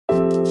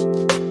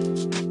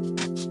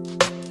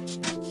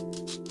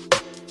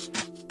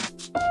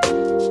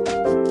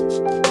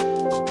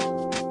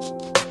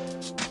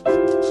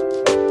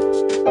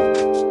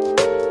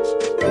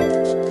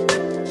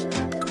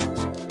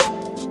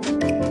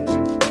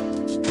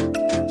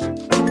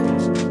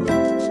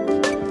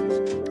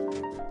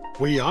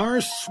We are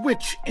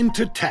Switch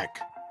into Tech.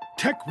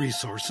 Tech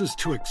resources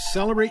to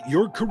accelerate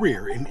your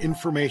career in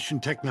information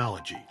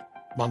technology.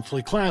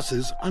 Monthly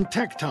classes on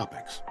tech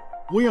topics.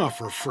 We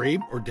offer free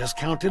or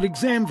discounted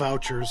exam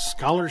vouchers,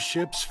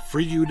 scholarships,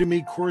 free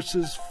Udemy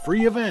courses,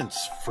 free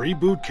events, free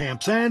boot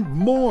camps, and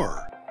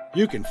more.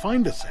 You can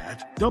find us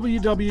at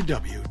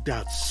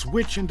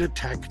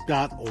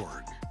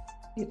www.switchintotech.org.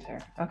 Okay.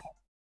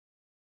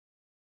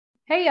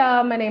 Hey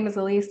y'all, my name is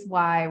Elise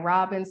Y.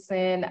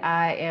 Robinson.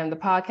 I am the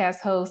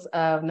podcast host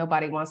of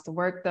Nobody Wants to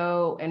Work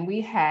Though, and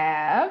we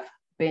have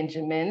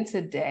Benjamin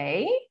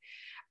today.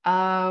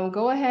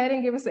 Go ahead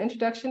and give us an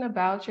introduction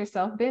about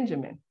yourself,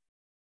 Benjamin.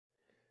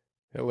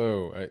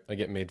 Hello, I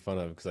get made fun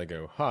of because I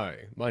go,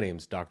 "Hi, my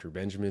name's Dr.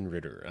 Benjamin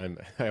Ritter."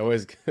 I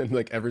always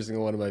like every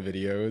single one of my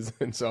videos,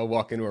 and so I'll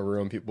walk into a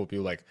room, people will be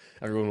like,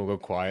 everyone will go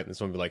quiet, and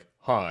someone will be like,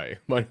 "Hi,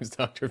 my name's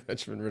Dr.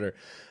 Benjamin Ritter."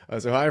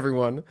 So hi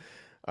everyone.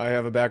 I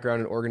have a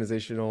background in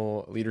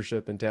organizational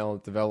leadership and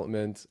talent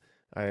development.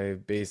 I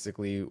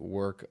basically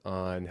work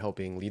on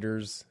helping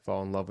leaders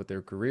fall in love with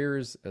their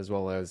careers, as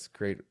well as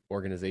create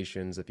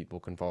organizations that people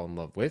can fall in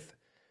love with.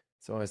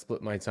 So I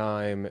split my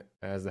time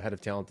as the head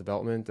of talent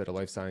development at a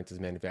life sciences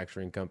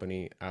manufacturing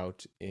company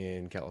out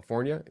in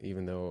California,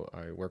 even though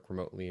I work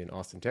remotely in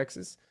Austin,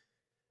 Texas,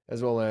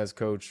 as well as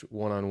coach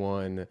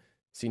one-on-one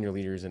senior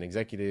leaders and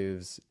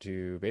executives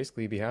to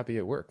basically be happy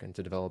at work and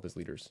to develop as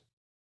leaders.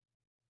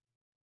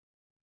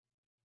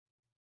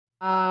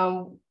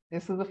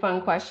 This is a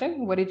fun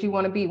question. What did you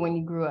want to be when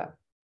you grew up?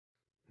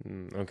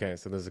 Okay,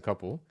 so there's a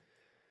couple.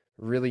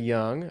 Really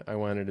young, I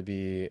wanted to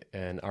be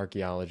an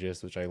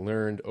archaeologist, which I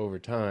learned over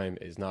time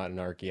is not an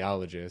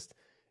archaeologist.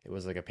 It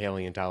was like a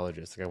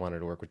paleontologist. Like I wanted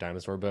to work with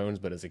dinosaur bones,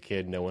 but as a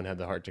kid, no one had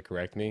the heart to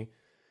correct me.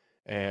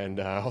 And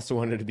I also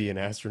wanted to be an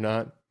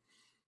astronaut.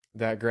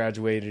 That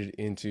graduated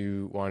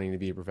into wanting to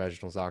be a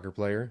professional soccer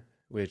player,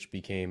 which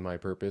became my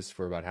purpose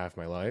for about half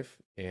my life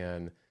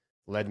and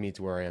led me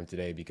to where I am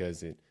today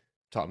because it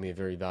taught me a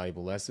very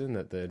valuable lesson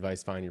that the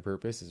advice find your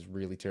purpose is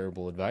really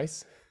terrible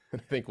advice.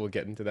 And I think we'll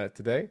get into that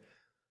today.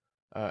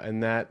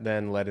 And that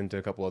then led into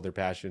a couple other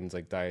passions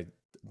like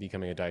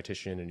becoming a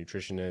dietitian and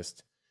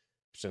nutritionist,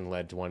 which then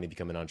led to wanting to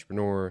become an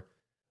entrepreneur,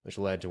 which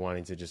led to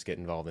wanting to just get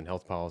involved in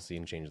health policy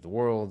and change the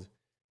world,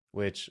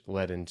 which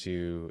led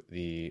into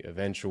the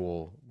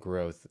eventual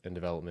growth and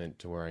development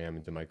to where I am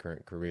into my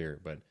current career.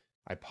 But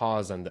I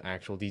pause on the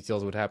actual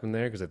details of what happened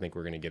there because I think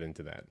we're going to get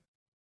into that.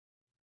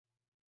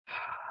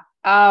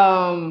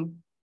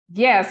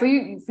 Yeah, so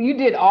you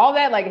did all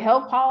that, like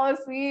health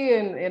policy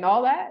and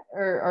all that,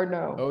 or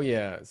no? Oh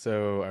yeah,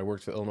 so I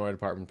worked for the Illinois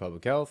Department of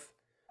Public Health.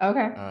 Okay.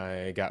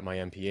 I got my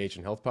MPH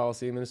in Health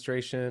Policy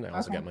Administration. I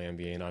also got my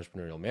MBA in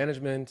Entrepreneurial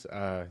Management.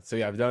 So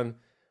yeah, I've done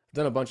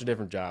a bunch of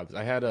different jobs.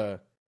 I have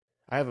a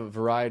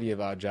variety of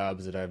odd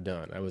jobs that I've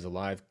done. I was a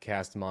live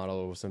cast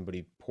model where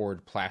somebody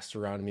poured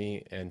plaster on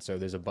me, and so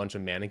there's a bunch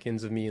of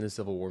mannequins of me in the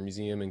Civil War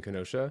Museum in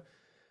Kenosha.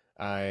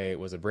 I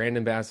was a brand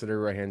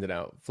ambassador where I handed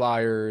out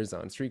flyers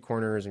on street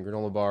corners and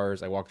granola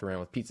bars. I walked around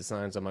with pizza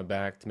signs on my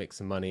back to make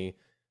some money.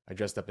 I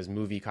dressed up as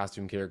movie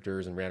costume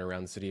characters and ran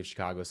around the city of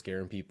Chicago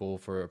scaring people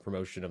for a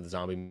promotion of the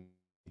zombie movie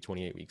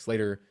 28 weeks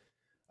later.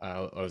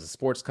 I was a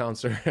sports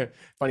counselor.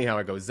 Funny how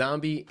I go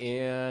zombie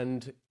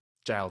and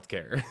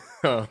childcare.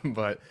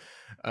 But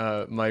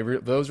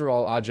those were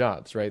all odd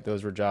jobs, right?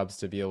 Those were jobs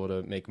to be able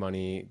to make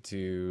money,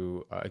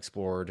 to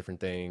explore different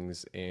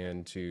things,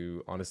 and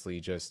to honestly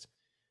just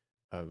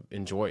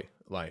enjoy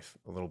life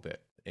a little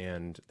bit.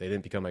 And they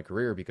didn't become my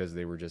career because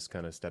they were just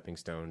kind of stepping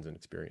stones and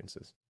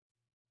experiences.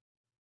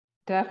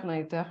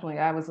 Definitely.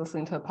 I was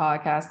listening to a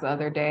podcast the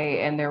other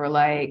day and they were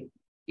like,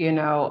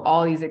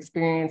 all these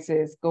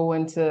experiences go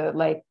into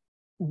like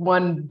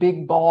one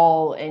big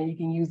ball and you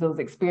can use those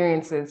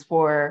experiences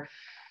for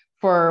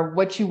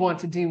what you want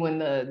to do in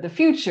the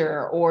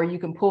future, or you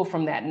can pull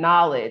from that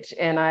knowledge.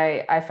 And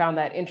I found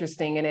that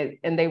interesting.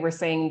 And they were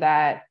saying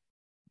that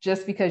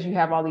just because you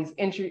have all these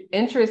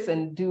interests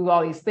and do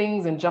all these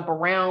things and jump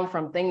around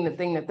from thing to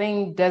thing to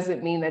thing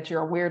doesn't mean that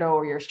you're a weirdo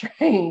or you're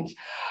strange.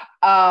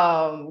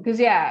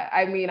 Because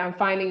I'm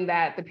finding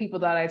that the people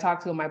that I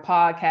talk to in my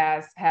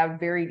podcast have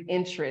varied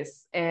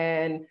interests,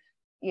 and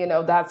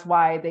that's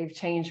why they've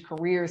changed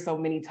careers so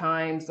many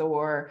times,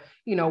 or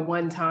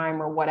one time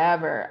or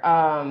whatever.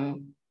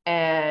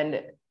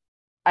 And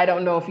I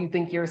don't know if you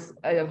think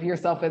of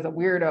yourself as a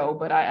weirdo,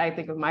 but I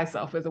think of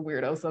myself as a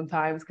weirdo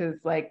sometimes, because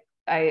like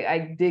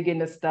I dig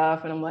into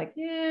stuff and I'm like,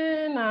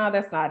 yeah, nah,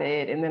 that's not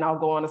it. And then I'll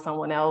go on to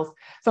something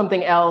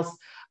else.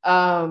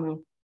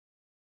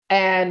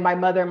 And my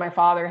mother and my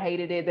father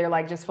hated it. They're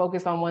like, just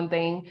focus on one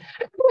thing,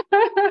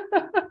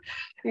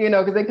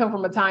 because they come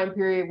from a time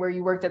period where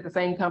you worked at the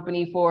same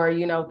company for,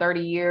 30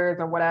 years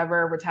or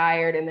whatever,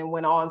 retired, and then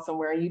went on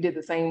somewhere. And you did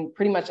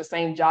pretty much the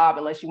same job,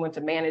 unless you went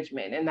to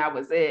management, and that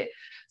was it.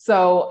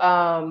 So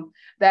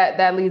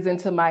that leads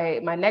into my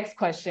next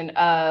question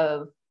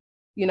of,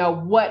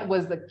 what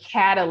was the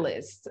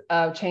catalyst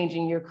of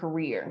changing your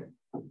career?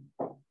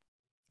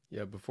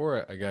 Yeah,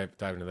 before I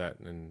dive into that,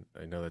 and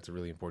I know that's a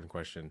really important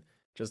question,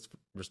 just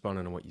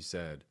responding to what you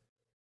said,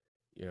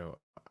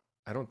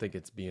 I don't think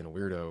it's being a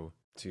weirdo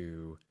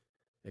to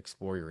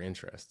explore your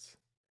interests.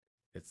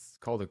 It's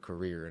called a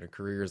career, and a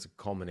career is a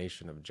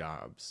culmination of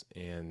jobs,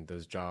 and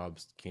those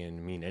jobs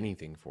can mean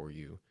anything for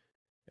you.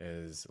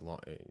 As long,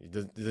 it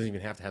doesn't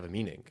even have to have a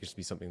meaning. It can just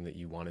be something that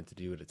you wanted to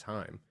do at a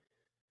time.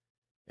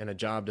 And a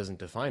job doesn't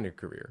define a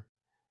career.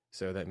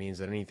 So that means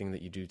that anything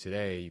that you do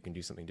today, you can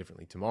do something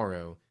differently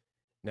tomorrow.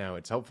 Now,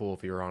 it's helpful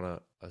if you're on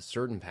a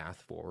certain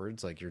path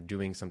forwards, like you're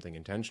doing something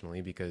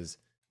intentionally, because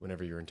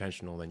whenever you're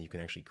intentional, then you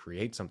can actually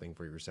create something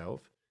for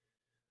yourself.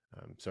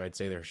 So I'd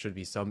say there should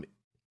be some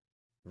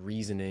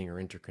reasoning or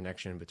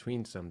interconnection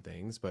between some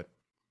things, but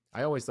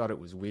I always thought it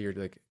was weird,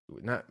 like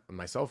not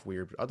myself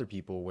weird, but other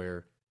people,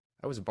 where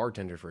I was a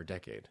bartender for a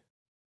decade.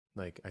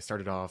 Like I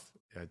started off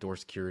door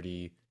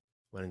security,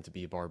 went into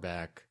be a bar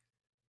back,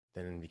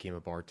 then became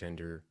a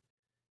bartender.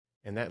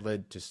 And that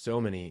led to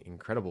so many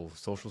incredible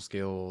social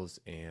skills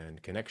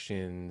and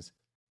connections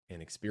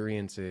and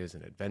experiences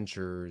and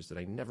adventures that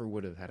I never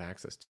would have had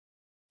access to.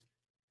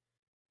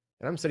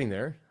 And I'm sitting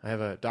there, I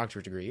have a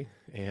doctorate degree,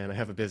 and I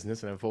have a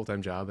business, and I have a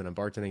full-time job, and I'm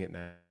bartending it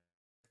now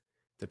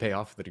to pay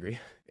off the degree.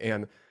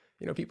 And,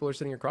 people are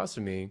sitting across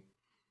from me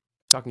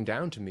talking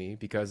down to me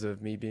because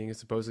of me being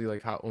supposedly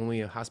like only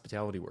a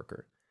hospitality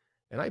worker.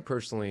 And I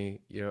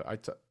personally, I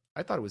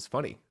thought it was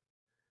funny,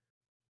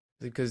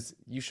 because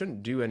you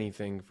shouldn't do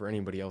anything for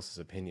anybody else's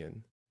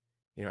opinion.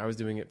 I was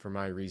doing it for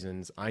my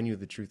reasons. I knew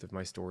the truth of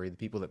my story. The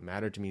people that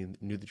mattered to me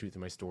knew the truth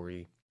of my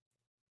story.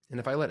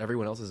 And if I let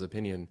everyone else's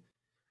opinion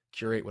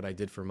curate what I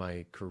did for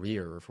my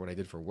career or for what I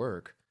did for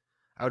work,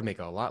 I would make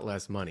a lot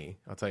less money,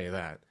 I'll tell you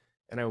that.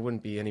 And I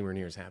wouldn't be anywhere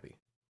near as happy.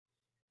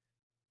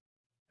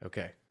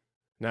 Okay,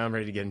 now I'm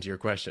ready to get into your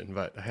question,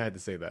 but I had to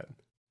say that.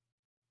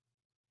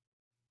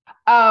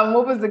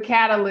 What was the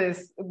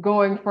catalyst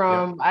going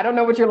from, I don't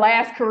know what your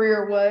last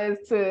career was,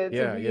 to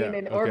being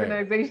in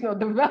organizational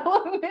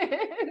development?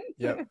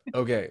 Yep.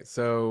 Okay.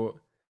 So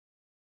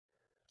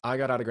I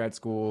got out of grad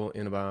school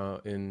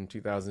in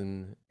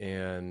 2000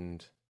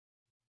 and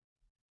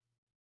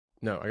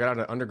no, I got out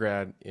of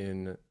undergrad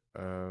in,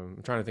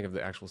 I'm trying to think of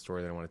the actual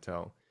story that I want to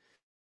tell.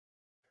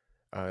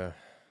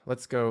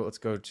 Let's go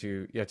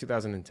to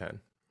 2010.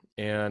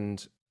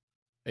 And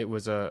it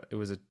was a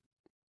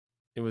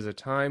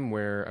time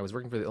where I was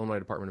working for the Illinois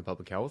Department of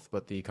Public Health,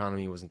 but the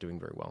economy wasn't doing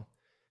very well.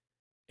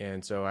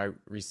 And so I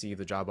received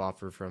the job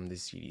offer from the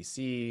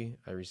CDC.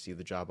 I received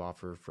the job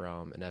offer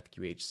from an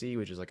FQHC,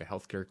 which is like a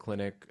healthcare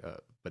clinic,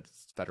 but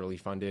it's federally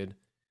funded.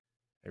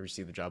 I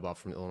received the job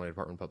offer from the Illinois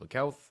Department of Public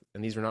Health.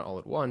 And these were not all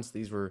at once.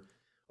 These were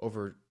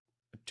over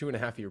a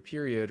 2.5-year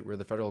period where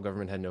the federal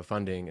government had no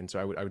funding. And so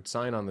I would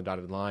sign on the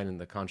dotted line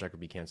and the contract would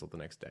be canceled the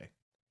next day.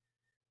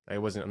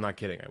 I'm not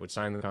kidding. I would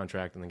sign the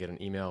contract and then get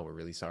an email. We're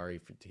really sorry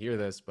to hear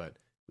this, but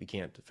we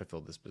can't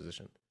fulfill this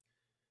position.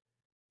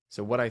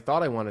 So what I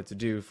thought I wanted to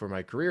do for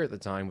my career at the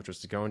time, which was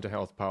to go into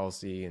health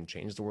policy and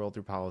change the world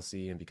through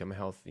policy and become a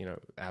health,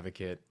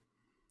 advocate,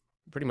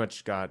 pretty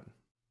much got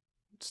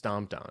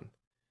stomped on.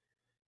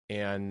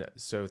 And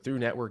so through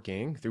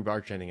networking, through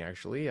bartending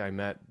actually, I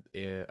met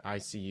a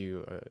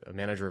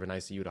manager of an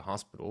ICU at a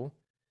hospital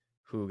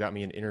who got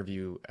me an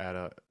interview at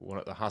a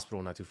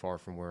hospital not too far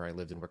from where I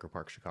lived in Wicker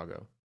Park,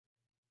 Chicago.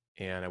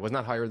 And I was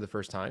not hired the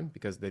first time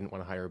because they didn't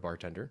want to hire a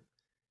bartender.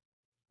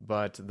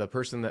 But the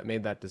person that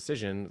made that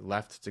decision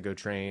left to go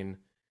train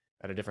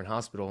at a different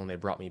hospital, and they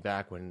brought me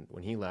back when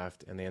he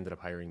left, and they ended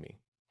up hiring me.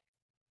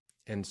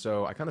 And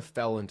so I kind of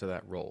fell into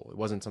that role. It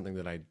wasn't something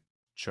that I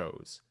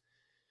chose.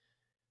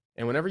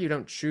 And whenever you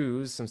don't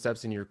choose some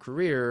steps in your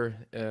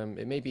career,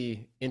 it may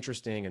be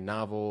interesting and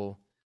novel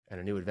and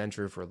a new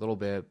adventure for a little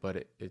bit,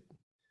 but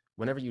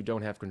whenever you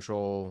don't have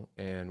control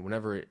and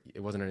whenever it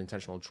wasn't an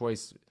intentional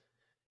choice,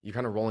 you're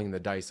kind of rolling the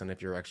dice on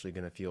if you're actually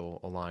going to feel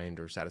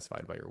aligned or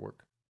satisfied by your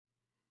work.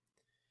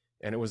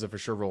 And it was a for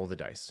sure roll of the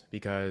dice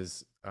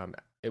because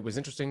it was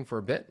interesting for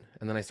a bit,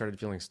 and then I started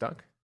feeling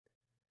stuck.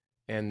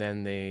 And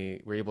then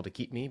they were able to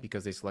keep me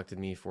because they selected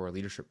me for a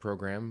leadership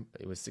program.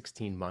 It was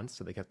 16 months,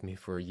 so they kept me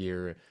for a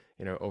year,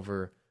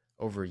 over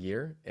a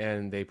year,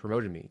 and they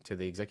promoted me to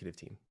the executive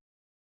team.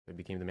 I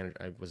became the manager.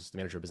 I was the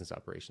manager of business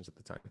operations at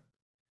the time.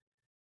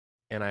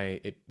 And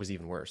it was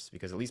even worse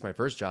because at least my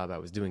first job, I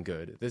was doing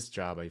good. This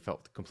job, I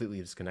felt completely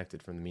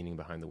disconnected from the meaning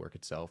behind the work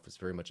itself. It was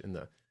very much in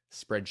the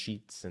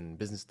spreadsheets and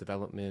business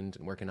development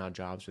and working odd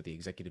jobs for the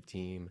executive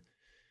team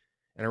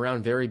and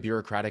around very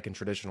bureaucratic and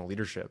traditional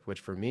leadership, which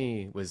for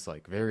me was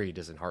like very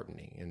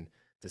disheartening. And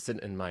to sit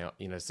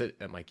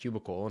at my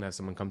cubicle and have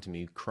someone come to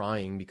me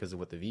crying because of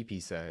what the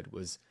VP said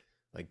was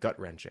like gut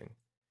wrenching.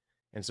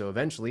 And so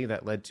eventually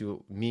that led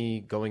to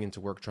me going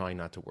into work, trying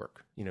not to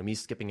work, me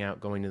skipping out,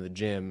 going to the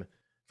gym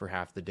for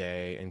half the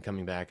day and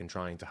coming back and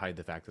trying to hide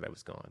the fact that I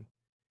was gone.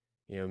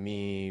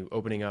 Me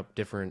opening up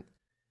different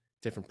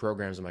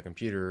programs on my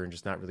computer and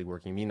just not really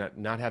working. Me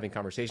not having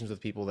conversations with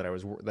people that I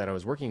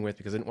was working with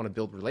because I didn't want to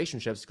build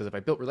relationships, because if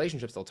I built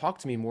relationships, they'll talk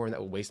to me more and that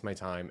will waste my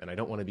time, and I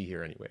don't want to be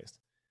here anyways.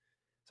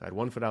 So I had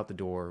one foot out the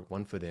door,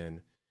 one foot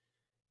in.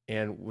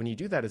 And when you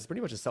do that, it's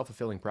pretty much a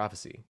self-fulfilling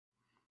prophecy.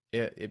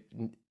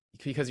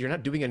 Because you're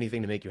not doing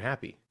anything to make you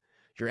happy.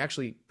 you're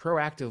actually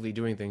proactively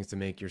doing things to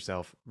make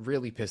yourself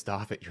really pissed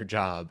off at your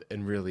job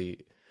and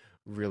really,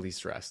 really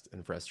stressed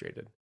and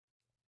frustrated.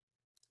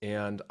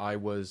 And I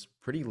was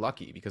pretty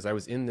lucky because I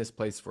was in this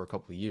place for a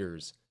couple of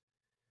years,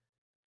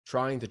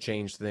 trying to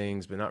change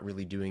things, but not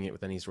really doing it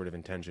with any sort of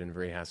intention,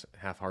 very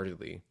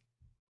half-heartedly.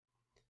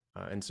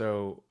 And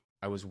so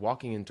I was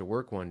walking into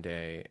work one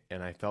day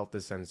and I felt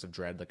this sense of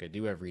dread like I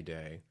do every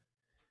day.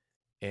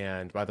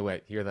 And by the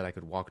way, hear that I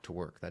could walk to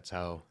work. That's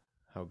how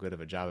good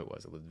of a job it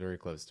was. It was very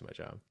close to my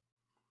job.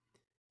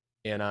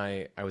 And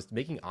I was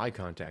making eye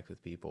contact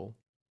with people,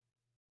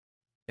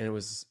 and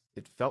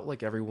it felt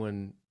like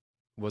everyone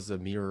was a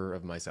mirror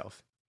of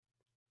myself.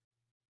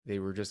 They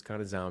were just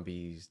kind of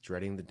zombies,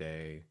 dreading the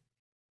day.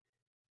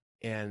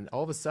 And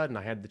all of a sudden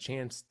I had the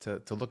chance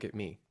to look at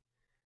me.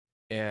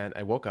 And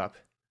I woke up.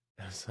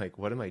 I was like,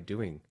 what am I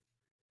doing?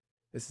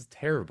 This is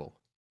terrible.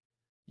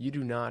 You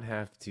do not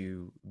have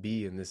to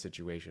be in this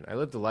situation. I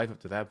lived a life up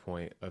to that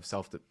point of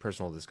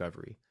personal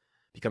discovery,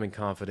 becoming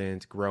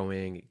confident,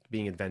 growing,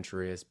 being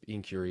adventurous,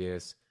 being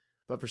curious.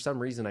 But for some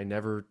reason, I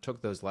never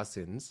took those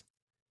lessons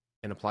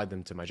and applied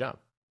them to my job.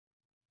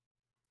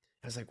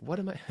 I was like, what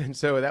am I? And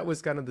so that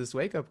was kind of this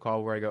wake up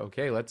call where I go,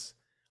 okay, let's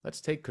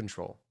take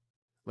control.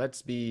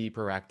 Let's be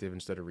proactive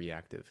instead of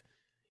reactive.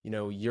 You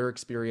know, your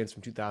experience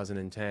from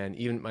 2010,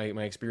 even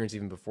my experience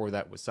even before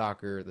that with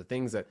soccer, the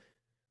things that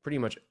pretty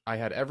much I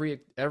had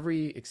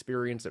every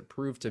experience that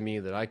proved to me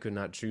that I could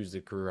not choose the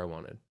career I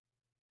wanted.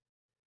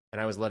 And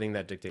I was letting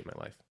that dictate my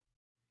life.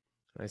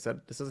 And I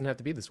said, this doesn't have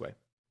to be this way.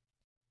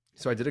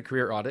 So I did a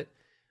career audit.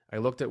 I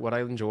looked at what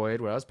I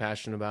enjoyed, what I was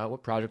passionate about,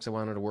 what projects I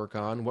wanted to work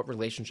on, what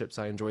relationships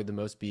I enjoyed the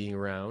most being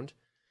around,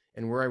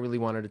 and where I really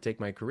wanted to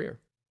take my career.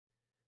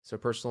 So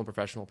personal and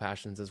professional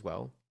passions as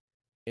well.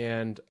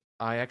 And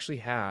I actually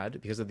had,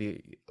 because of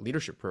the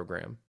leadership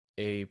program,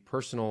 a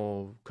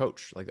personal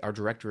coach. Like our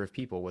director of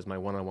people was my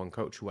one-on-one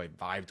coach who I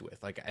vibed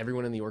with. Like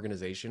everyone in the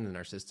organization, in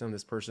our system,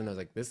 this person, I was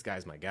like, this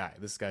guy's my guy.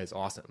 This guy's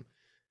awesome.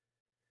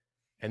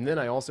 And then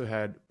I also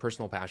had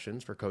personal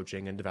passions for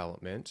coaching and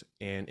development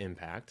and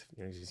impact.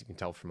 You know, as you can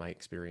tell from my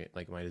experience,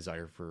 like my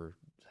desire for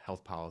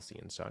health policy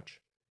and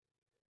such.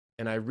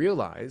 And I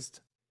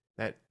realized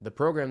that the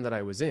program that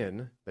I was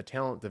in, the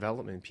talent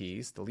development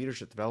piece, the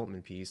leadership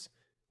development piece,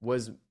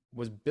 was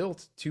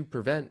built to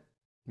prevent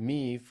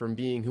me from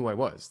being who I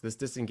was, this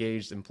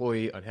disengaged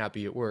employee,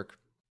 unhappy at work.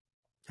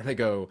 And I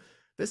go,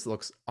 this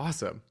looks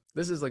awesome.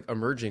 This is like a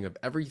merging of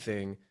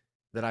everything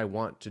that I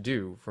want to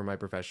do for my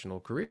professional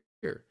career.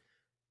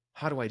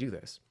 How do I do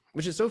this?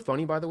 Which is so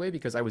funny, by the way,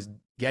 because I was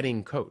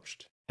getting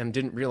coached and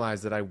didn't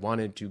realize that I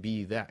wanted to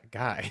be that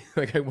guy.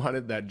 Like I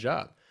wanted that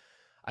job.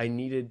 I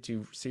needed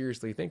to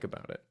seriously think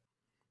about it.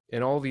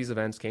 And all these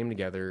events came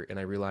together and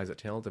I realized that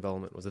talent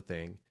development was a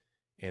thing.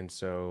 And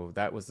so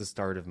that was the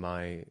start of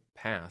my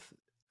path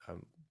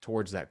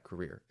towards that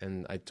career.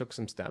 And I took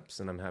some steps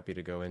and I'm happy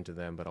to go into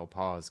them, but I'll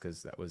pause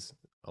because that was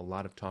a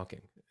lot of talking.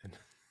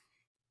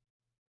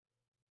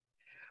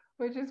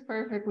 Which is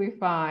perfectly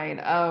fine.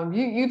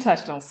 You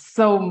touched on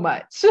so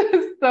much,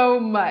 so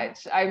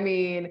much. I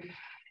mean,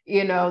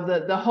 you know,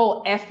 the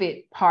whole effort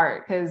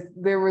part, because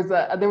there was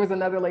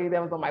another lady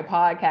that was on my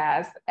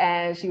podcast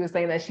and she was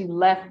saying that she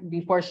left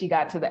before she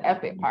got to the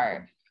effort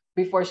part,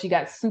 before she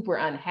got super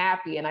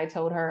unhappy. And I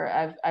told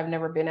her I've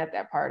never been at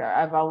that part.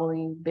 I've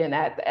only been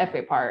at the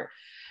effort part,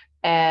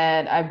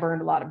 and I've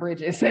burned a lot of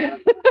bridges.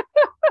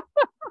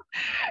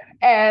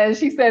 And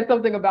she said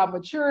something about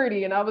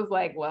maturity, and I was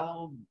like,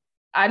 well,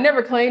 I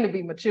never claimed to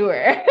be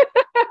mature.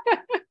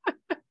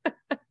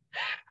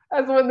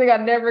 That's one thing I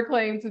never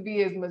claimed to be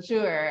is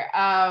mature.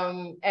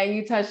 And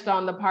you touched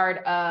on the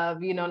part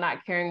of, you know,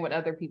 not caring what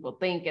other people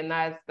think, and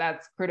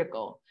that's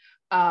critical.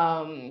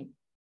 You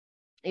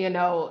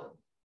know,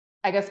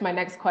 I guess my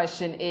next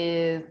question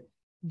is,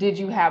 did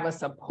you have a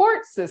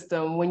support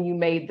system when you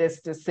made this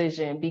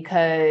decision?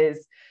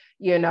 Because,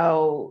 you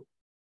know,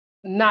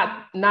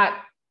 not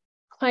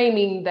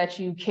claiming that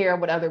you care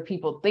what other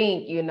people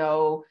think, you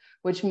know,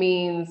 which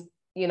means,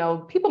 you know,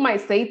 people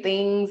might say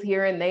things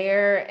here and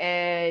there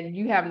and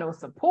you have no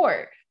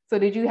support. So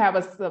did you have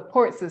a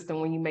support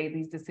system when you made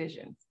these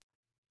decisions?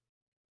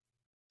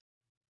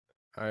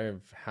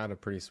 I've had a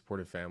pretty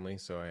supportive family,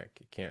 so I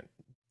can't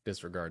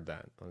disregard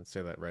that. Let's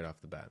say that right off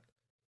the bat.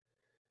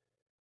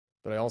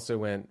 But I also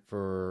went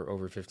for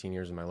over 15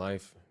 years of my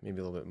life, maybe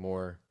a little bit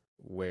more,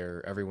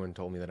 where everyone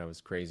told me that I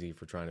was crazy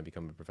for trying to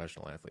become a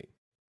professional athlete.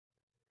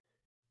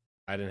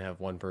 I didn't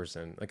have one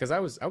person, like, cause I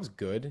was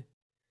good,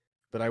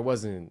 but I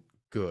wasn't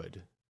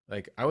good.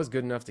 Like I was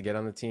good enough to get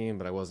on the team,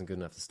 but I wasn't good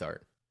enough to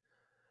start.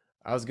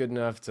 I was good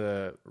enough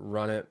to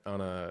run it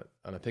on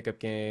a pickup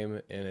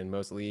game and in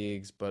most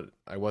leagues, but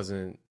I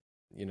wasn't,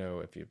 you know,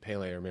 if you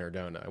Pele or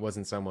Maradona, I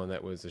wasn't someone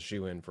that was a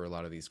shoe-in for a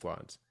lot of these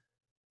squads.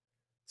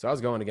 So I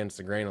was going against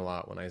the grain a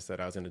lot when I said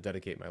I was going to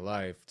dedicate my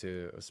life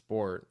to a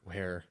sport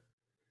where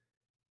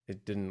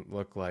it didn't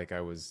look like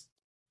I was,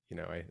 you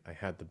know, I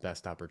had the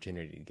best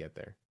opportunity to get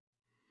there.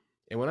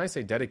 And when I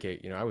say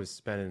dedicate, you know, I was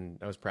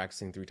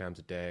practicing 3 times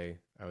a day.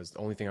 The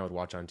only thing I would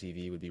watch on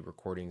TV would be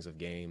recordings of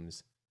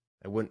games.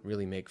 I wouldn't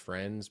really make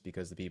friends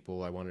because the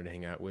people I wanted to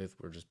hang out with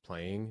were just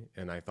playing,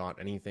 and I thought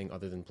anything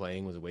other than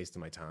playing was a waste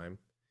of my time.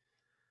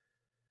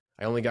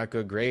 I only got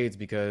good grades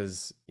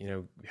because,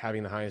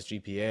 having the highest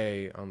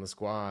GPA on the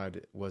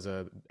squad was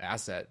a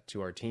asset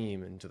to our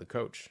team and to the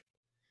coach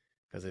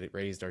because it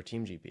raised our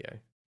team GPA.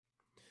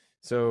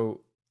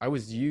 So I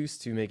was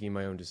used to making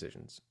my own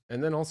decisions.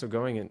 And then also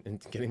going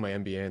and getting my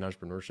MBA in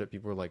entrepreneurship,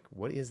 people were like,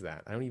 what is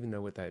that? I don't even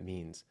know what that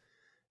means.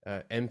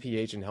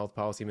 MPH in Health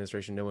Policy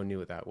Administration, no one knew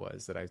what that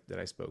was that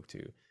I spoke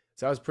to.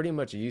 So I was pretty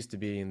much used to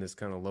being this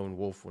kind of lone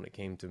wolf when it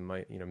came to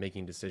my,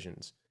 making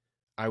decisions.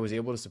 I was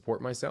able to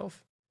support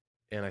myself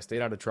and I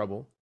stayed out of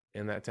trouble.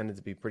 And that tended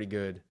to be pretty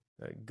good,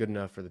 good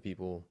enough for the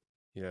people,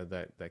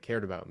 that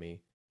cared about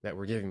me, that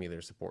were giving me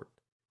their support.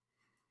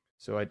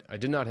 So I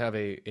did not have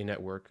a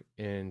network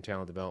in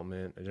talent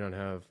development. I did not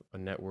have a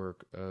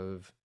network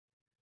of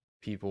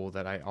people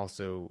that I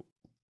also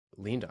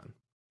leaned on.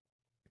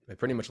 I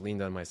pretty much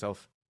leaned on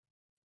myself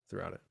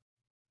throughout it.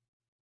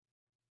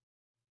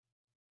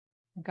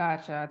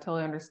 Gotcha. I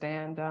totally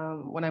understand.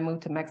 When I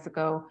moved to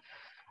Mexico,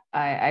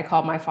 I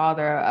called my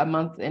father a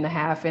month and a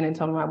half in and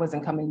told him I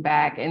wasn't coming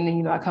back. And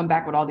then, I come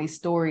back with all these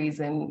stories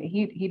and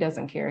he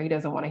doesn't care. He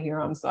doesn't want to hear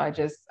them. So I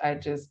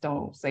just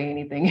don't say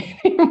anything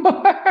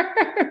anymore.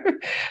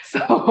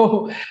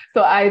 So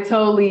I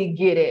totally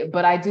get it,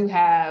 but I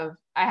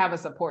have a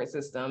support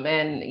system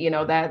and,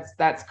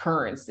 that's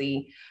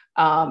currency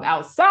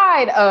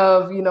outside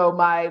of,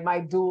 my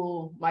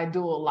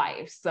dual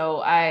life.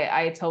 So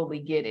I totally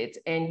get it.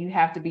 And you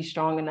have to be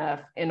strong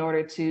enough in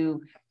order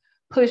to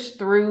push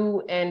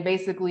through and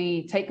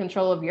basically take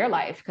control of your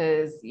life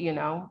because,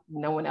 no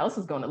one else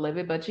is going to live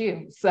it but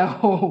you.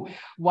 So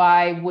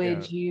why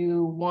would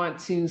you want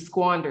to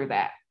squander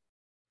that?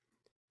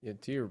 Yeah,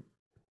 to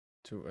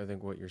I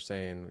think what you're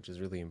saying, which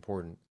is really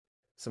important.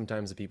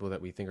 Sometimes the people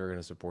that we think are going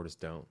to support us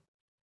don't,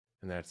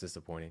 and that's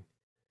disappointing.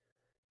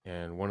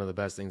 And one of the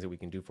best things that we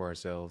can do for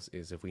ourselves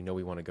is if we know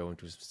we want to go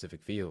into a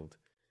specific field,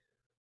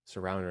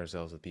 surround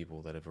ourselves with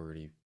people that have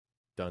already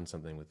done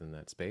something within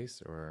that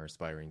space or are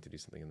aspiring to do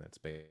something in that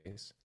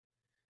space.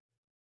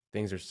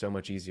 Things are so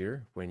much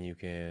easier when you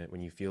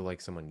feel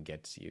like someone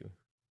gets you.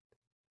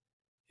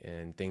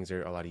 And things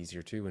are a lot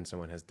easier too when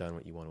someone has done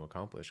what you want to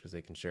accomplish because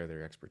they can share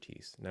their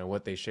expertise. Now,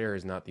 what they share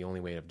is not the only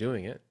way of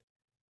doing it.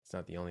 It's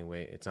not the only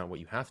way. It's not what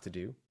you have to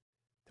do.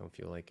 Don't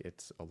feel like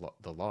it's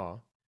the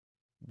law,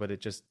 but it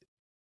just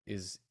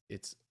is.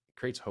 It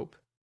creates hope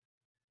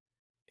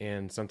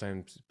and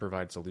sometimes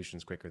provides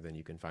solutions quicker than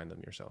you can find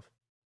them yourself.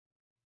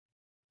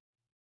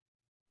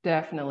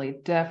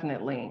 Definitely.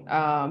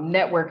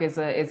 Network is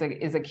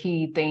a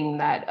key thing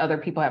that other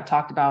people have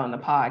talked about on the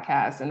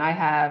podcast. And I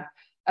have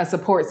a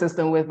support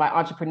system with my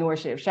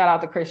entrepreneurship. Shout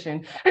out to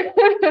Christian.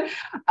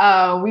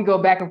 We go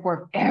back and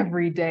forth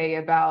every day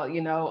about,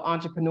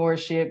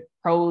 entrepreneurship,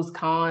 pros,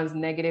 cons,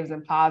 negatives,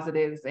 and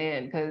positives.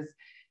 And because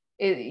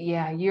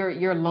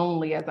you're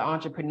lonely as an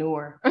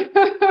entrepreneur.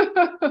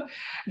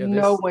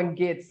 No one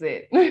gets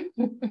it.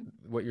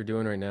 What you're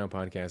doing right now,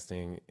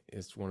 podcasting,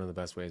 is one of the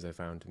best ways I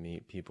found to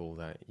meet people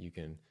that you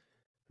can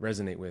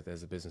resonate with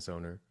as a business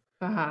owner.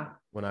 Uh-huh.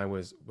 When I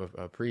was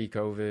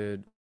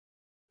pre-COVID,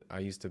 I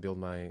used to build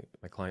my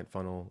client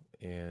funnel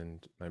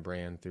and my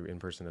brand through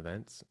in-person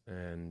events.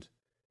 And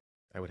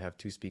I would have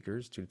 2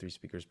 to 3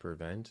 speakers per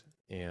event.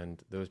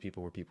 And those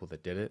people were people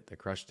that did it, that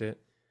crushed it.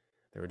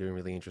 They were doing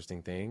really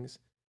interesting things.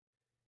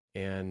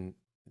 And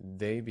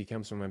they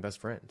became some of my best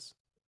friends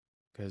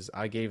because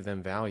I gave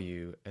them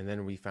value. And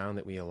then we found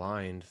that we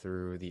aligned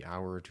through the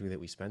hour or 2 that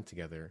we spent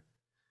together.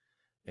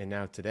 And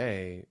now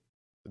today,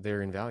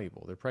 they're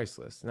invaluable. They're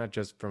priceless, not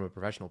just from a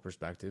professional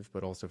perspective,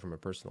 but also from a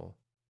personal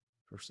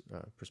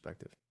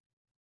perspective.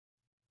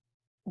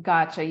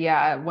 Gotcha.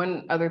 Yeah.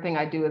 One other thing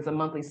I do is a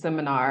monthly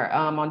seminar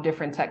on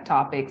different tech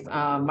topics.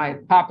 My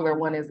popular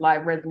one is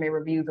live resume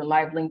reviews and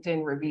live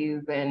LinkedIn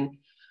reviews. And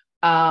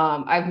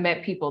I've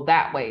met people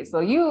that way. So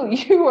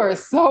you are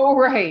so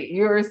right.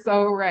 You're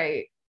so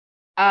right.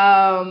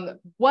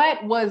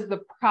 What was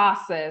the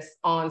process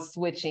on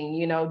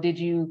switching? Did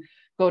you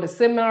go to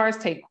seminars,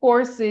 take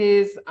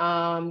courses?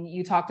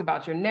 You talked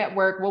about your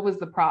network. What was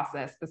the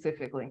process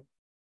specifically?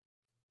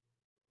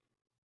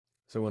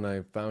 So when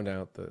I found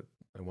out that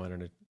I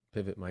wanted to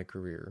pivot my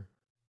career,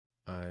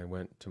 I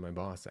went to my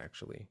boss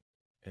actually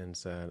and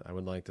said, I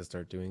would like to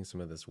start doing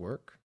some of this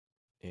work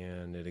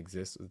and it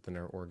exists within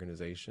our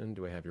organization.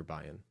 Do I have your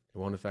buy-in? It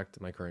won't affect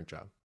my current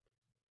job.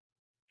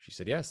 She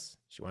said yes.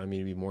 She wanted me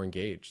to be more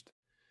engaged.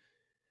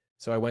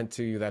 So I went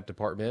to that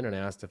department and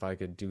asked if I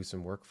could do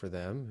some work for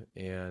them.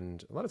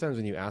 And a lot of times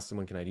when you ask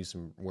someone, can I do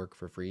some work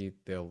for free?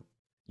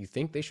 You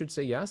think they should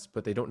say yes,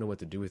 but they don't know what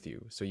to do with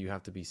you. So you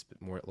have to be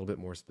a little bit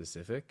more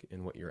specific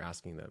in what you're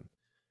asking them.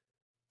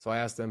 So I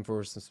asked them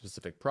for some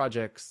specific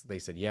projects. They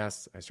said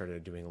yes. I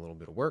started doing a little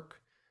bit of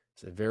work.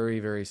 It's a very,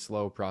 very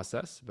slow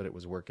process, but it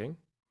was working.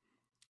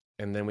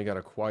 And then we got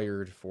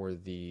acquired for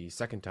the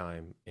second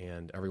time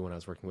and everyone I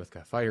was working with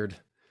got fired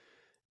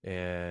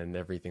and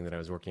everything that I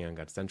was working on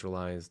got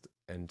centralized.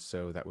 And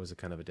so that was a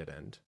kind of a dead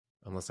end,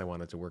 unless I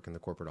wanted to work in the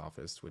corporate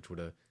office, which would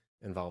have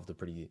involved a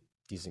pretty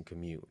decent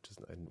commute, which is,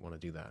 I didn't want to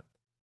do that.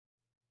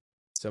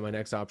 So my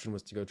next option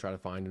was to go try to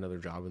find another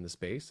job in the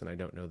space, and I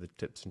don't know the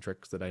tips and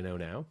tricks that I know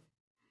now.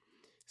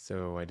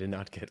 So I did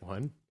not get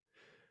one.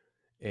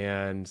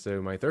 And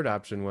so my third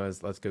option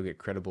was, let's go get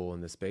credible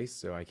in this space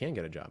so I can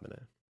get a job in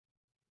it.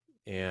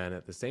 And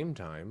at the same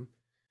time,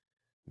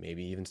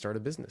 maybe even start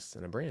a business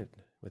and a brand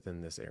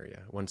within this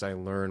area once I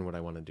learn what I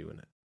want to do in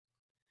it.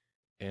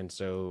 And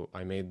so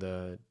I made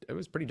it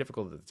was pretty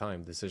difficult at the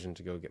time, the decision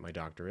to go get my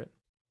doctorate.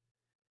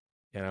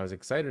 And I was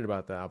excited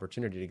about the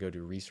opportunity to go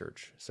do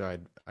research. So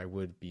I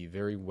would be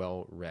very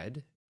well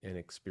read and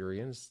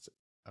experienced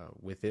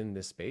within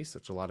this space,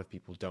 which a lot of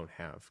people don't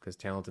have, because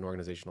talent and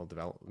organizational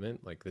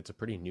development, like, it's a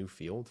pretty new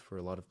field for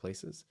a lot of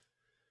places.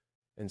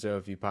 And so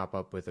if you pop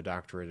up with a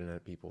doctorate in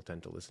it, people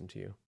tend to listen to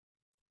you.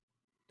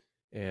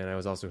 And I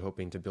was also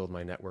hoping to build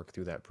my network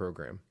through that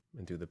program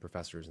and through the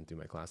professors and through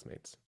my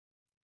classmates.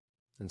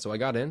 And so I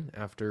got in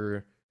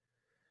after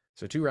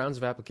 2 rounds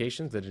of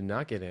applications that did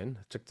not get in.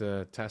 I took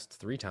the test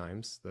 3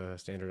 times, the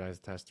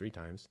standardized test 3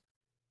 times,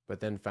 but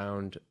then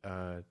found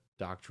a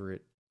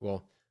doctorate.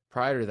 Well,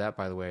 prior to that,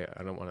 by the way,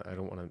 I don't want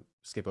to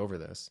skip over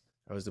this.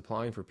 I was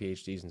applying for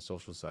PhDs in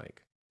social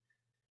psych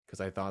because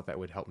I thought that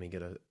would help me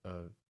get a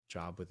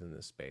job within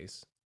this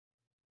space.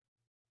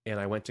 And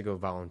I went to go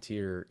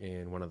volunteer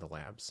in one of the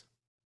labs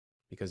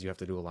because you have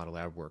to do a lot of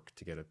lab work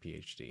to get a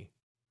PhD.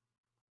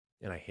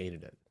 And I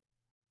hated it.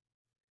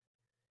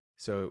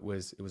 So it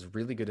was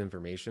really good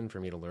information for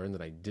me to learn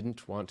that I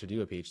didn't want to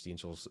do a PhD in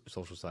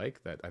social psych,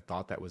 that I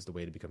thought that was the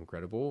way to become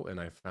credible. And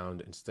I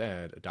found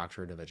instead a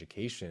doctorate of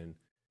education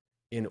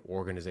in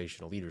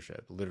organizational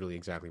leadership, literally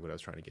exactly what I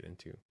was trying to get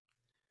into.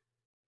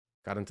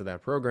 Got into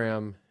that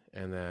program,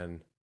 and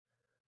then,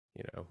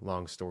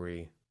 long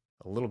story,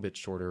 a little bit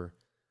shorter,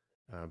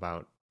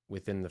 about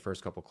within the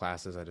first couple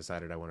classes, I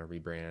decided I want to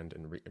rebrand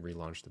and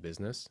relaunch the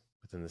business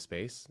within the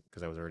space,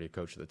 because I was already a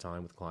coach at the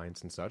time with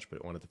clients and such, but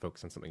I wanted to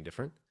focus on something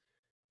different.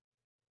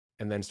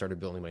 And then started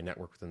building my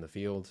network within the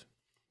field.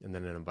 And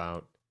then in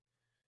about,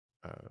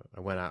 I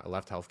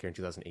left healthcare in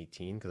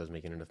 2018 because I was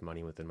making enough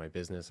money within my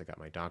business. I got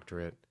my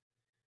doctorate.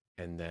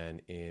 And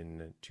then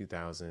in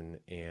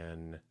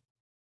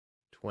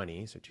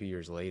 2020, so 2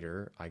 years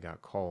later, I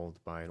got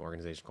called by an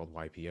organization called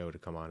YPO to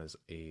come on as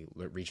a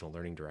regional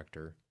learning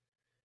director.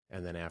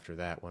 And then after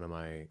that, one of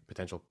my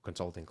potential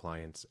consulting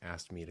clients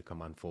asked me to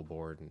come on full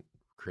board and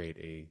create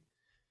a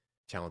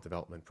talent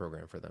development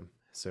program for them.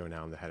 So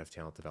now I'm the head of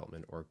talent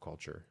development org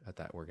culture at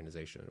that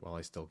organization, while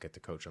I still get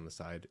to coach on the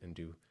side and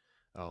do,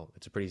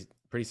 it's a pretty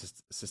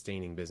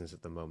sustaining business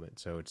at the moment.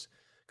 So it's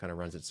kind of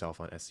runs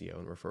itself on SEO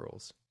and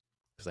referrals,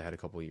 because I had a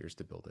couple of years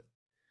to build it.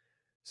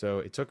 So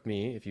it took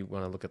me, if you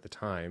want to look at the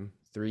time,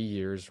 3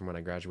 years from when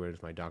I graduated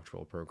with my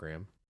doctoral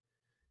program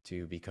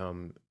to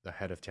become the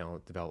head of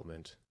talent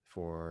development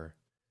for,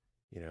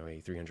 a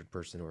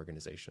 300-person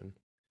organization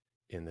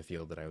in the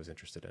field that I was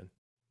interested in.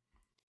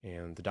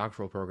 And the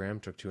doctoral program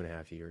took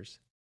 2.5 years.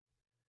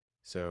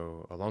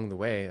 So along the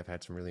way, I've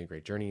had some really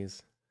great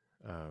journeys.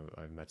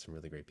 I've met some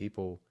really great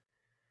people.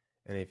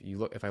 And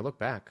if I look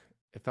back,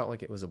 it felt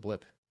like it was a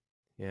blip.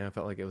 Yeah, it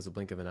felt like it was a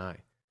blink of an eye.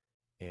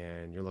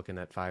 And you're looking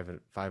at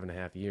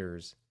 5.5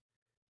 years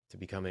to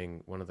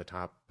becoming one of the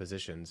top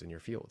positions in your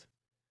field,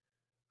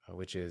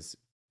 which is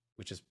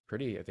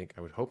pretty, I think,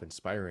 I would hope,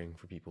 inspiring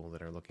for people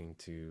that are looking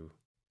to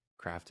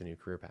craft a new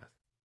career path.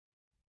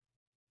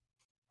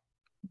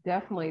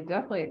 Definitely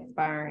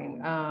inspiring.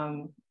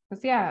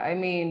 Because I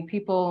mean,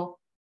 people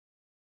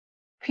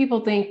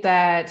think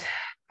that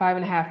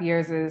 5.5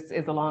 years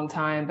is a long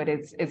time, but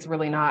it's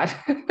really not.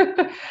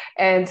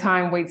 And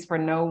time waits for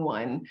no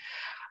one.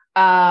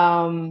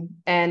 And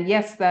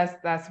yes,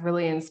 that's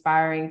really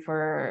inspiring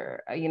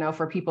for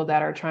people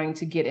that are trying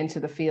to get into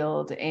the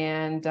field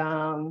and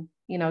don't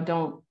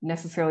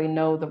necessarily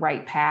know the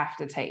right path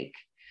to take.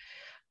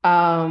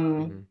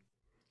 One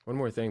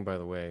more thing, by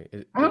the way,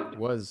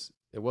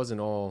 it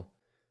wasn't all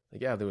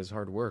like, yeah, there was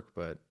hard work,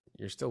 but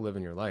you're still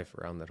living your life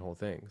around that whole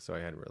thing. So I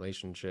had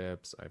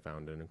relationships, I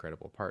found an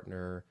incredible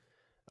partner,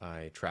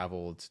 I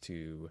traveled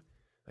to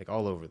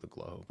all over the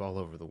globe, all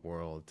over the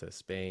world, to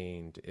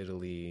Spain, to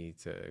Italy,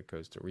 to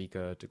Costa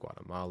Rica, to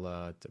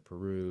Guatemala, to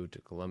Peru, to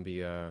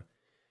Colombia,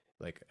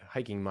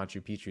 hiking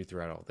Machu Picchu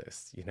throughout all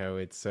this.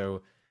 It's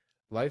so,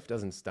 life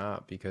doesn't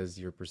stop because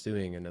you're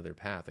pursuing another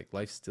path.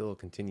 Life still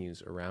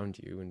continues around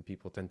you, and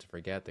people tend to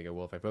forget. They go,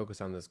 well, if I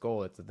focus on this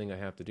goal, it's the thing I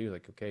have to do.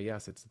 Okay,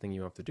 yes, it's the thing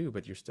you have to do,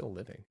 but you're still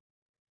living.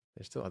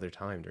 There's still other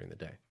time during the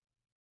day.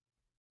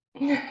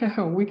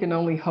 We can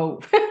only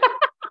hope.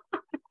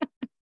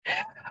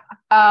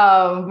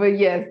 But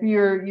yes,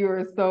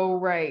 you're so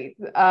right.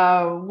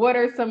 What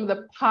are some of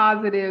the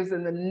positives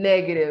and the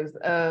negatives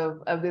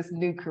of this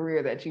new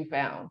career that you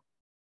found?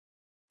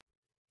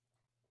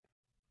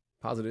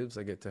 Positives,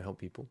 I get to help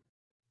people.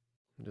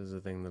 It is a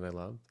thing that I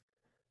love.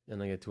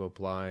 And I get to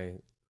apply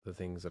the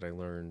things that I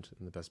learned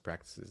and the best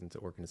practices into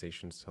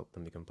organizations to help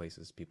them become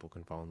places people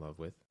can fall in love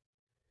with.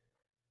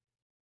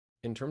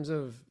 In terms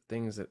of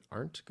things that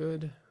aren't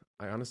good,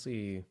 I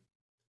honestly,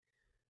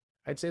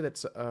 I'd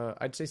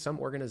say some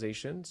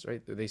organizations,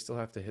 right, they still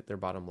have to hit their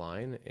bottom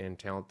line, and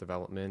talent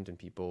development and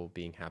people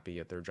being happy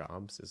at their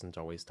jobs isn't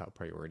always top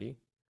priority.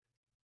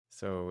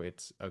 So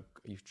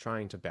you're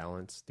trying to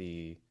balance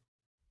the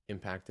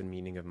impact and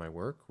meaning of my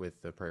work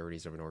with the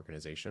priorities of an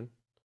organization.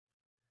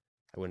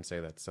 I wouldn't say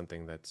that's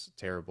something that's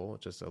terrible.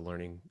 It's just a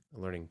learning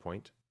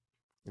point.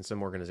 And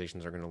some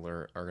organizations are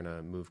going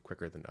to move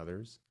quicker than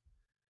others.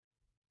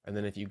 And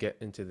then if you get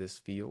into this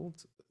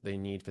field, they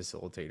need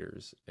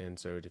facilitators. And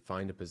so to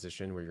find a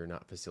position where you're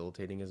not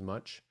facilitating as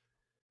much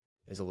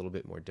is a little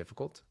bit more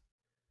difficult.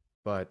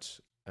 But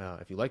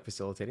if you like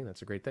facilitating,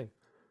 that's a great thing.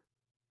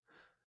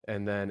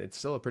 And then it's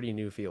still a pretty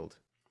new field.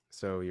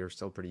 So you're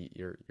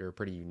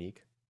pretty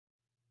unique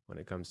when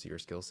it comes to your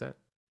skill set.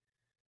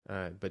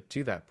 But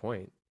to that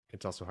point,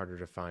 it's also harder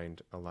to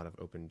find a lot of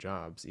open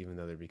jobs, even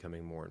though they're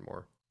becoming more and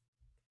more.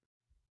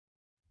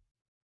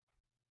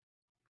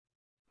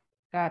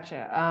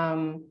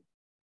 Gotcha.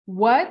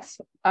 What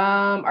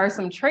are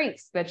some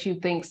traits that you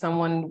think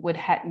someone would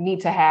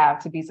need to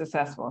have to be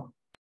successful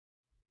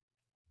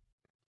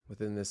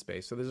within this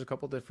space? So there's a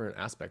couple different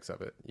aspects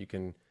of it. You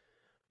can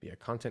be a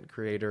content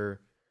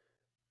creator,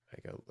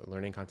 like a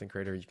learning content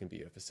creator. You can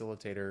be a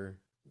facilitator.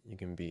 You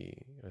can be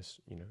a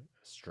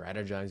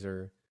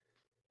strategizer.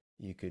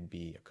 You could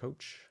be a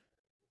coach.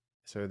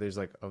 So there's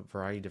like a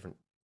variety of different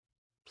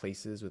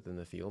places within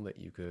the field that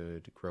you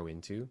could grow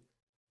into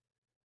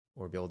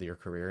or build your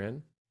career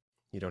in.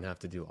 You don't have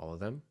to do all of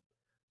them.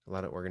 A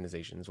lot of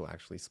organizations will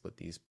actually split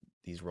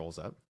these roles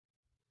up.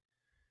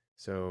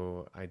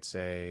 So I'd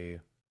say,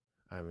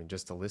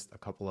 just to list a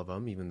couple of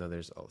them, even though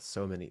there's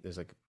so many, there's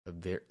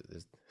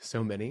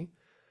so many.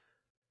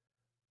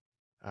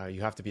 You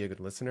have to be a good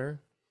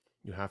listener.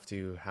 You have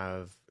to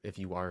have, if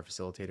you are a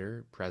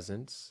facilitator,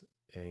 presence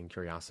and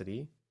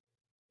curiosity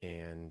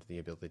and the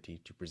ability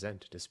to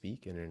present, to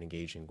speak in an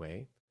engaging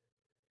way.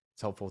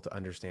 It's helpful to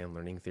understand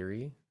learning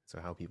theory,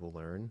 so how people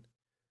learn.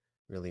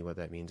 Really what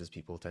that means is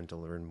people tend to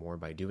learn more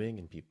by doing,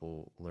 and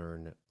people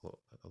learn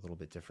a little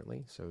bit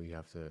differently. So you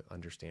have to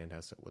understand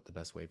what the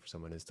best way for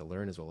someone is to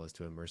learn, as well as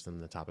to immerse them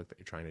in the topic that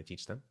you're trying to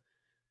teach them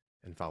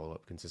and follow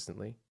up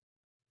consistently.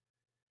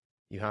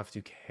 You have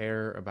to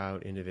care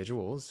about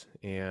individuals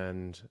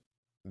and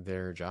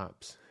their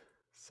jobs.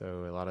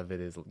 So a lot of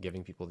it is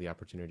giving people the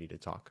opportunity to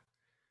talk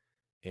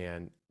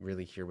and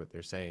really hear what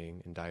they're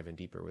saying and dive in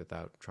deeper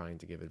without trying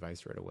to give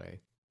advice right away.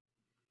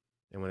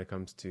 And when it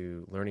comes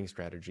to learning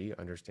strategy,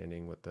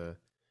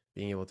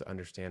 being able to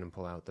understand and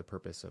pull out the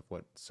purpose of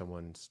what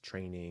someone's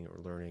training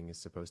or learning is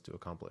supposed to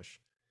accomplish.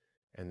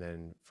 And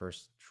then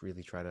first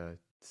really try to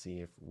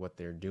see if what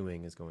they're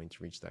doing is going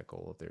to reach that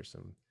goal. If there's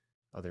some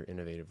other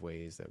innovative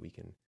ways that we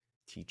can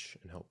teach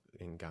and help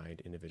and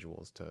guide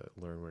individuals to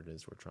learn what it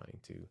is we're trying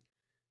to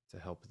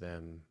help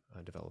them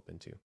develop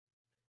into.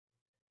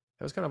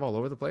 That was kind of all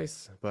over the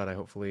place, but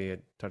hopefully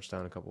it touched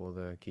on a couple of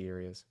the key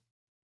areas.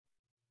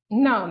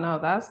 No,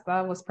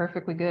 that was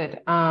perfectly good.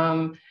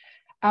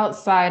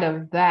 Outside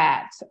of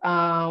that,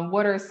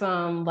 what are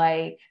some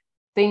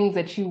things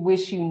that you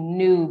wish you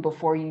knew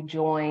before you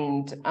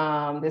joined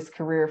this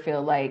career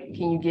field? Like,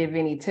 can you give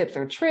any tips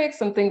or tricks,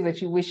 some things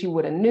that you wish you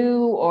would have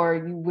knew or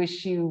you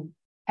wish you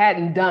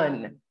hadn't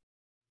done?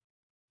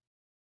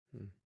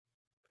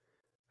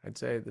 I'd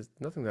say there's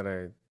nothing that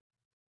I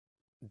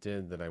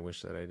did that I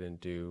wish that I didn't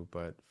do,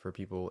 but for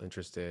people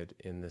interested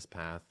in this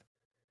path,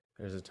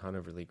 there's a ton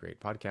of really great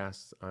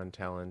podcasts on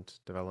talent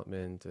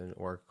development and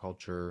org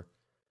culture,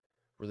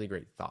 really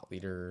great thought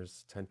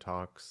leaders, TED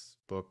Talks,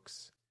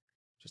 books.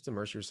 Just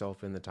immerse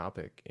yourself in the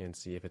topic and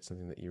see if it's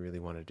something that you really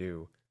want to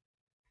do.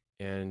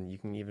 And you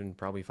can even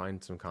probably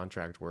find some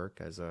contract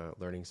work as a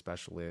learning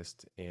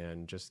specialist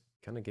and just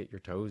kind of get your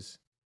toes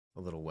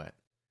a little wet.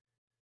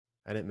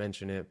 I didn't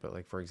mention it,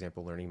 but for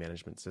example, learning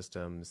management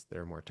systems,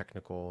 they're more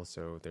technical.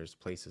 So there's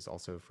places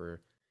also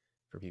for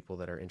people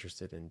that are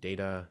interested in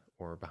data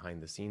or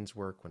behind the scenes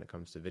work when it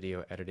comes to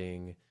video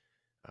editing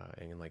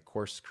and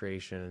course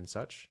creation and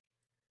such.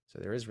 So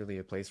there is really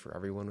a place for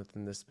everyone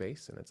within this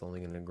space, and it's only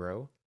going to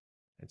grow.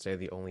 I'd say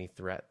the only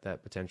threat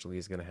that potentially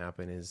is going to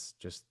happen is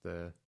just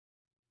the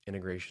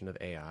integration of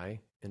AI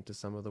into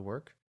some of the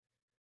work.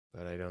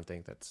 But I don't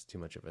think that's too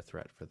much of a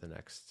threat for the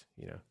next,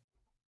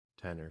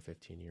 10 or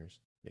 15 years,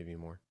 maybe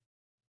more.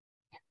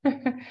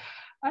 I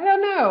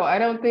don't know. I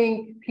don't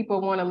think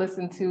people want to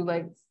listen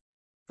to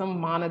some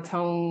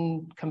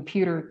monotone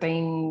computer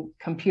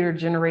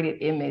generated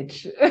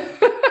image.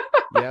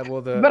 Yeah,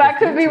 well, but I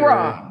could be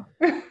wrong.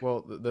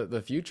 Well,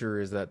 the future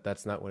is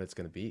that's not what it's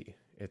going to be.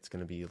 It's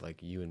going to be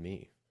like you and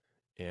me,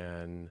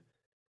 and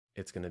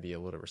it's going to be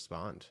able to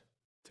respond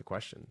to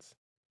questions,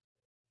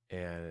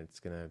 and it's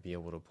going to be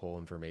able to pull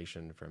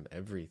information from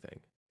everything.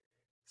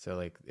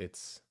 So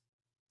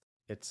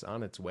it's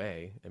on its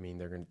way. I mean,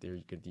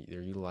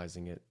 they're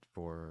utilizing it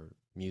for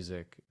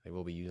music. They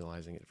will be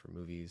utilizing it for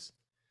movies.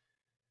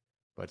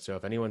 But so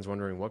if anyone's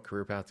wondering what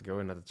career path to go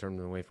in, not to turn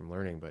them away from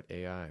learning, but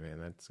AI, man,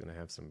 that's going to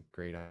have some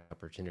great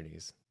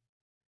opportunities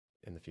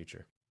in the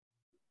future.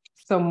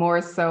 So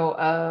more so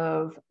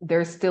of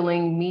they're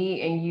stealing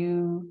me and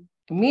you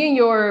me and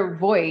your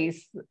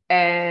voice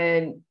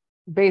and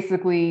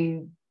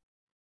basically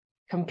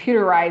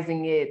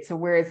computerizing it to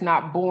where it's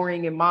not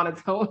boring and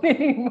monotone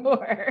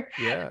anymore.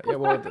 Yeah.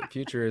 Well, the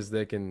future is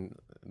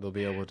they'll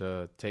be able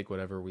to take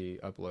whatever we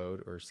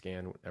upload or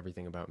scan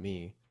everything about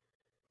me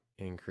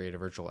and create a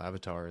virtual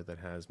avatar that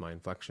has my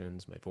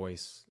inflections, my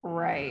voice, how I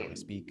Right.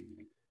 speak,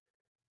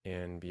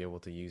 and be able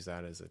to use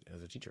that as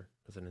a teacher,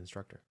 as an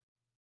instructor.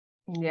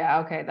 Yeah,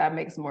 okay, that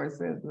makes more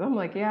sense. I'm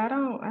like, yeah, I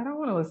don't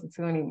want to listen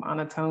to any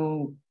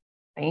monotone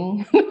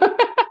thing.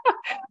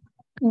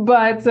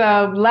 But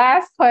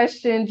last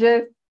question,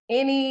 just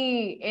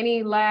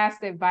any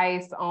last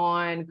advice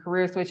on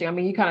career switching? I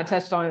mean, you kind of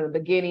touched on it in the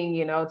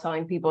beginning,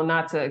 telling people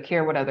not to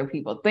care what other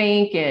people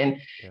think.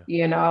 And,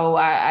 Yeah.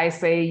 I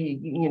say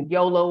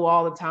YOLO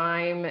all the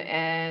time.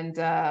 And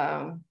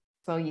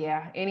so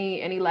yeah,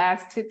 any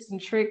last tips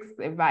and tricks,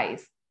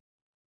 advice?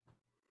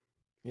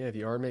 Yeah, if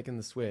you are making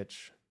the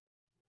switch,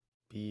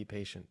 be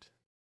patient.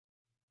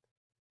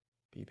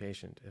 Be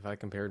patient. If I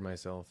compared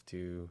myself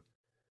to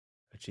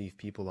a chief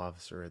people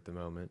officer at the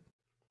moment,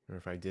 or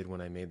if I did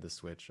when I made the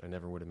switch, I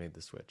never would have made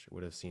the switch. It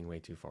would have seemed way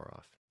too far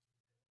off.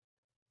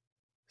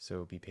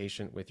 So be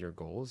patient with your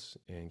goals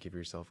and give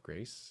yourself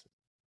grace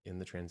in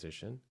the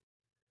transition.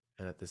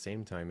 And at the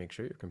same time, make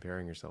sure you're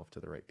comparing yourself to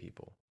the right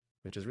people,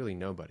 which is really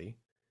nobody.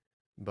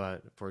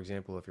 But for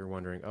example, if you're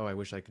wondering, oh, I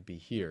wish I could be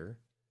here,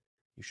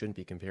 you shouldn't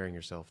be comparing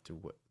yourself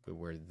to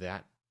where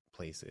that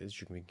place is.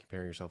 You can be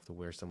comparing yourself to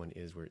where someone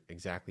is,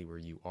 exactly where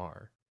you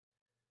are,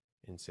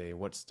 and say,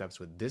 what steps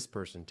would this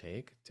person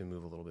take to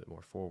move a little bit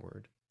more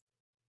forward?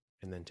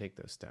 And then take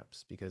those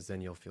steps, because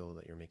then you'll feel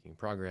that you're making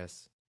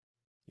progress.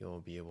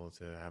 You'll be able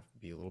to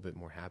be a little bit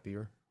more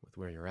happier with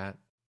where you're at.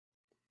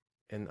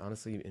 And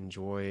honestly,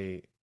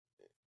 enjoy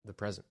the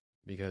present,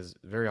 because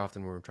very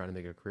often when we're trying to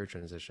make a career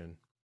transition,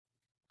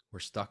 we're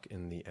stuck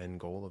in the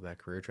end goal of that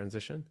career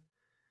transition.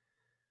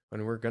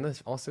 And we're going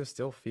to also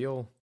still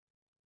feel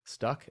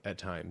stuck at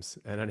times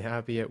and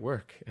unhappy at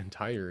work and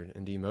tired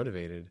and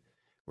demotivated.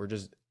 We're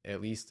just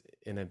at least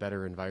in a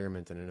better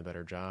environment and in a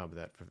better job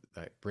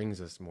that brings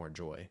us more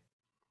joy.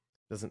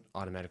 It doesn't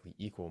automatically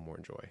equal more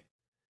joy.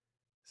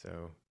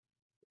 So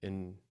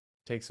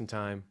take some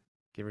time,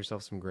 give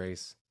yourself some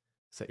grace,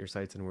 set your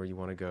sights on where you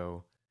want to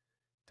go.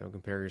 Don't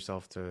compare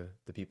yourself to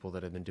the people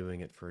that have been doing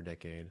it for a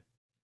decade,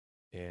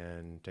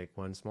 and take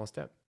one small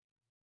step.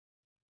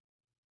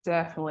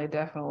 Definitely,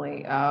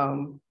 definitely.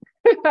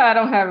 I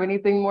don't have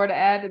anything more to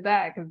add to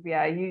that because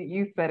yeah,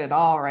 you said it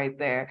all right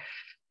there.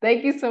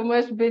 Thank you so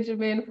much,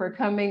 Benjamin, for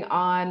coming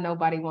on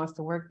Nobody Wants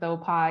to Work Though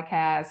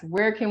podcast.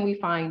 Where can we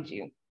find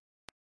you?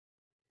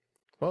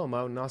 Well, I'm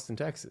out in Austin,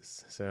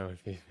 Texas. So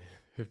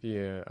if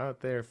you out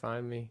there,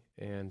 find me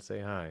and say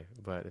hi.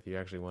 But if you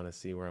actually want to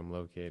see where I'm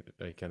located,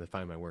 you can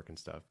find my work and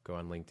stuff, go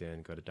on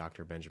LinkedIn, go to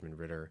Dr. Benjamin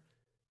Ritter,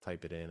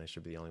 type it in. I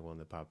should be the only one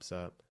that pops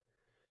up.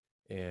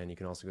 And you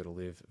can also go to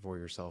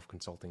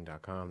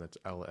liveforyourselfconsulting.com. That's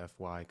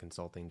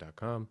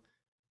LFYconsulting.com.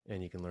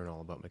 And you can learn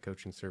all about my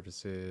coaching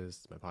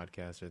services. My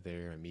podcasts are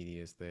there. My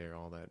media is there.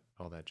 All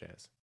that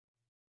jazz.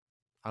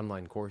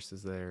 Online course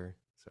is there.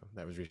 So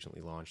that was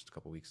recently launched a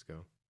couple weeks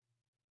ago.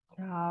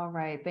 All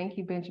right. Thank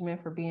you, Benjamin,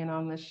 for being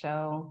on the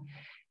show.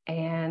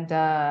 And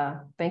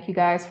thank you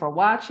guys for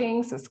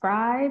watching.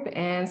 Subscribe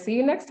and see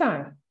you next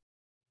time.